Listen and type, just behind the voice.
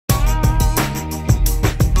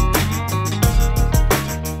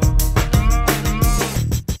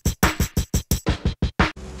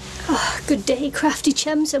Good day, crafty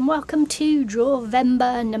chums, and welcome to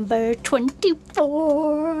Drawvember number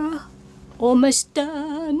 24. Almost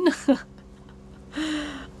done.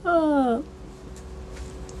 Oh.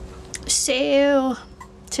 So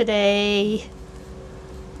today,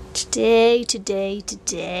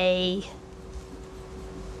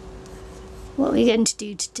 what are we going to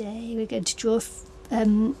do today? We're going to draw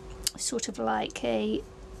sort of like a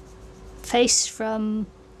face from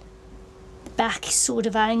the back sort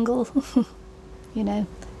of angle, you know,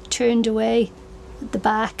 turned away at the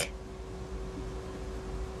back.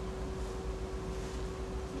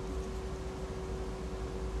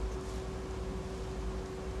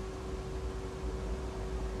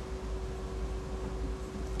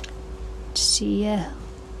 See,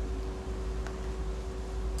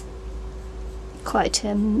 quite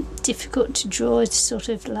difficult to draw. It's sort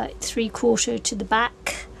of like 3/4 to the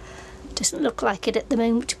back. Doesn't look like it at the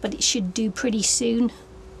moment, but it should do pretty soon.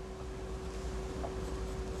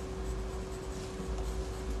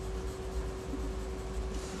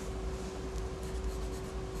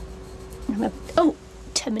 Oh,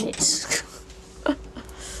 10 minutes.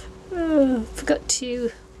 Oh, forgot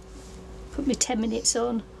to put my 10 minutes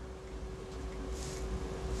on.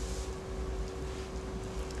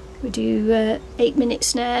 We do 8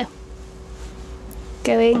 minutes now.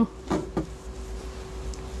 Going.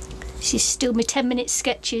 This is still my 10-minute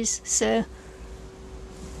sketches, so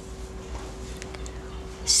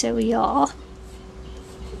we are.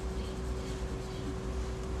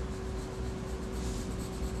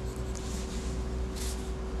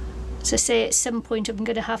 As I say, at some point I'm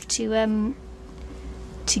going to have to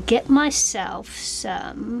get myself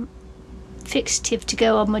some fixative to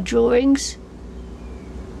go on my drawings.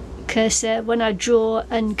 Because when I draw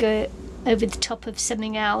and go over the top of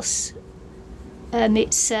something else,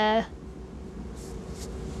 it's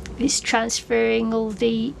transferring all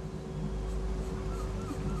the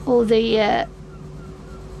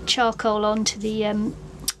charcoal onto the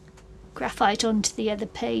graphite onto the other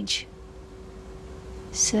page.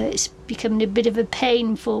 So it's becoming a bit of a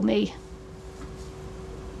pain for me.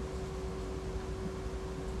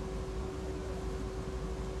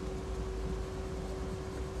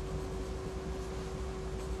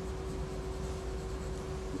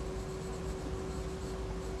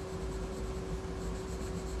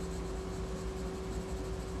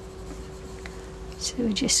 So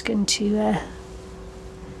we're just going to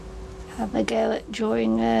have a go at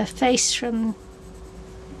drawing a face from,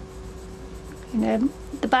 you know,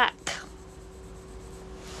 the back.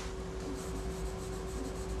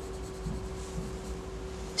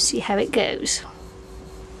 See how it goes.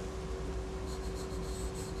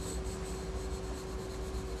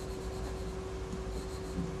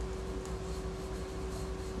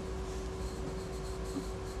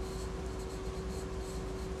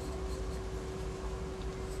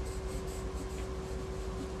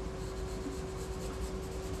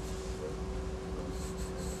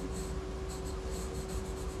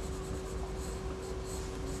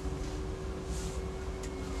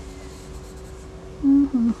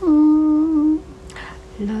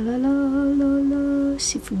 La la la la la.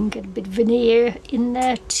 See if we can get a bit of veneer in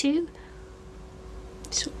there too.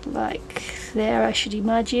 Sort of like there, I should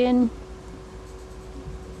imagine.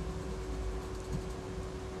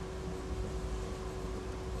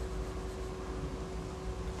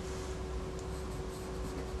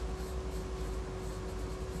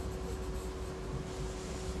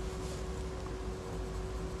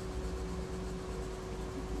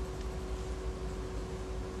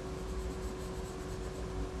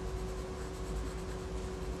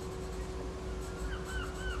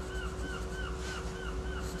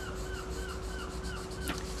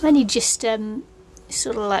 Only just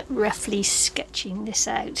sort of like roughly sketching this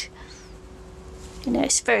out. You know,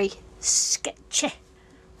 it's very sketchy.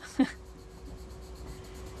 I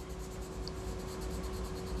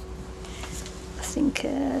think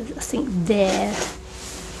there. I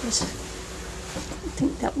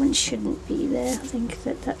think that one shouldn't be there. I think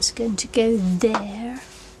that's going to go there.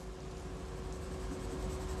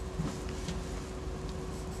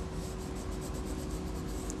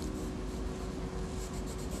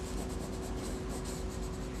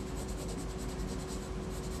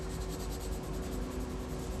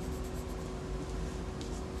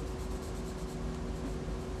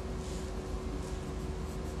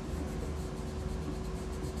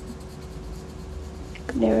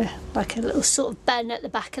 There, like a little sort of bun at the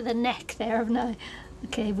back of the neck there, haven't I?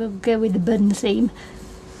 Okay, we'll go with the bun theme.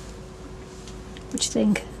 What do you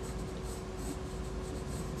think?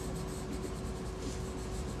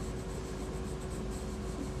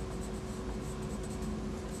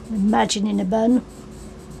 I'm imagining a bun.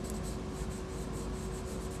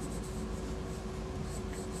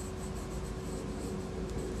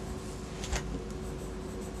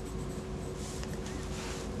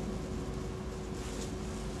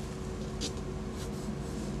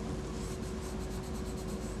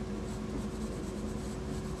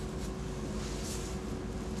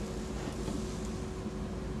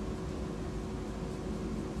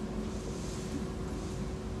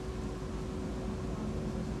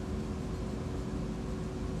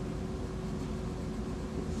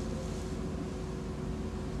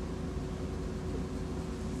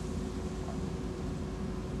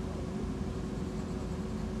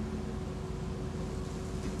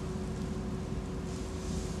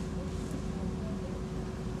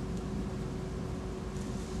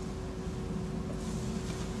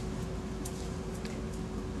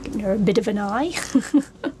 giving her a bit of an eye.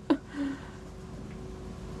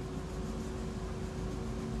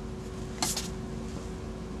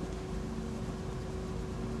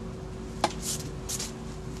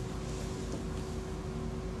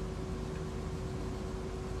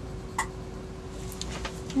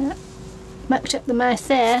 Yeah, mucked up the mouth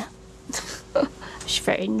there. She's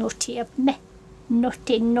very naughty of me.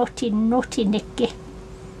 Naughty, naughty, naughty Nicky.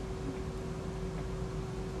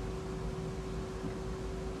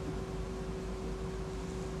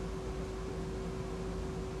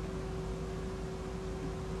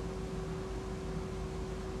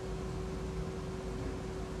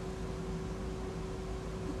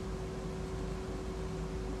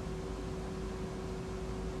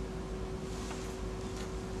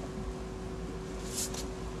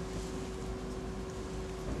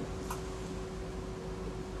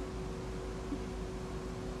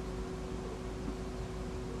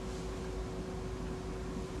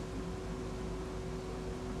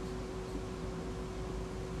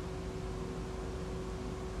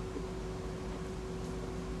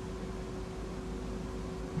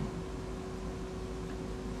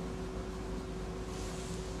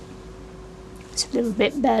 It's a little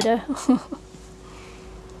bit better.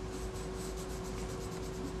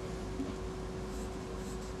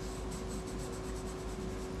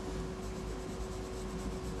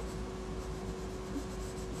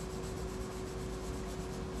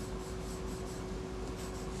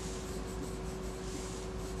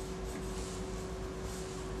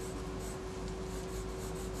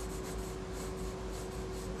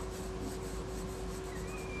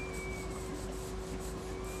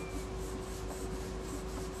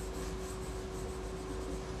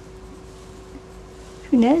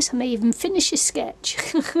 Who knows, I may even finish a sketch.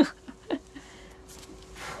 I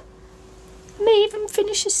may even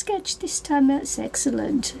finish a sketch this time. That's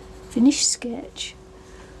excellent. Finish sketch.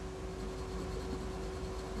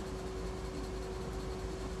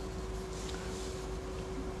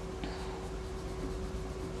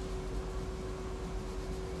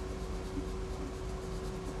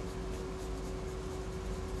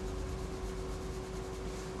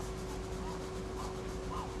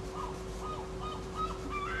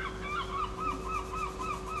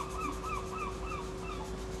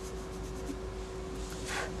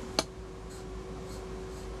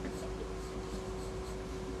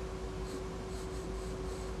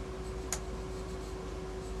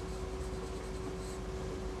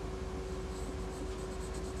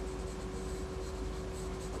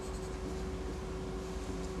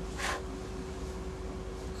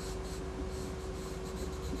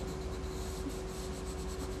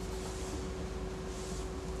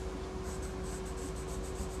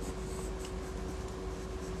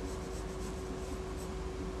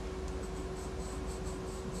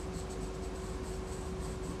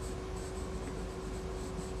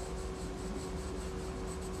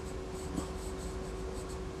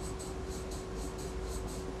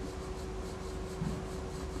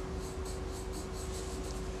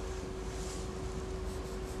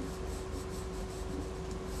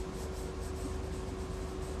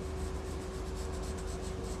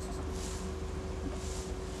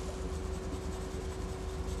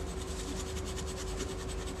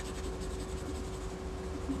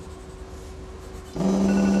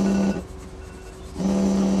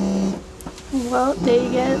 Well, there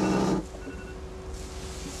you go.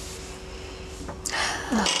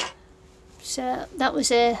 So that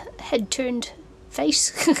was a head turned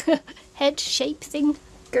face, head shape thing,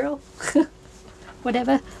 girl,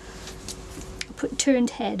 whatever. I put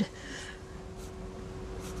turned head.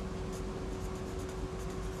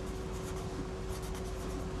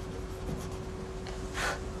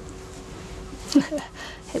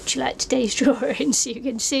 Hope you liked today's drawing. See you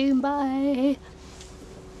again soon. Bye.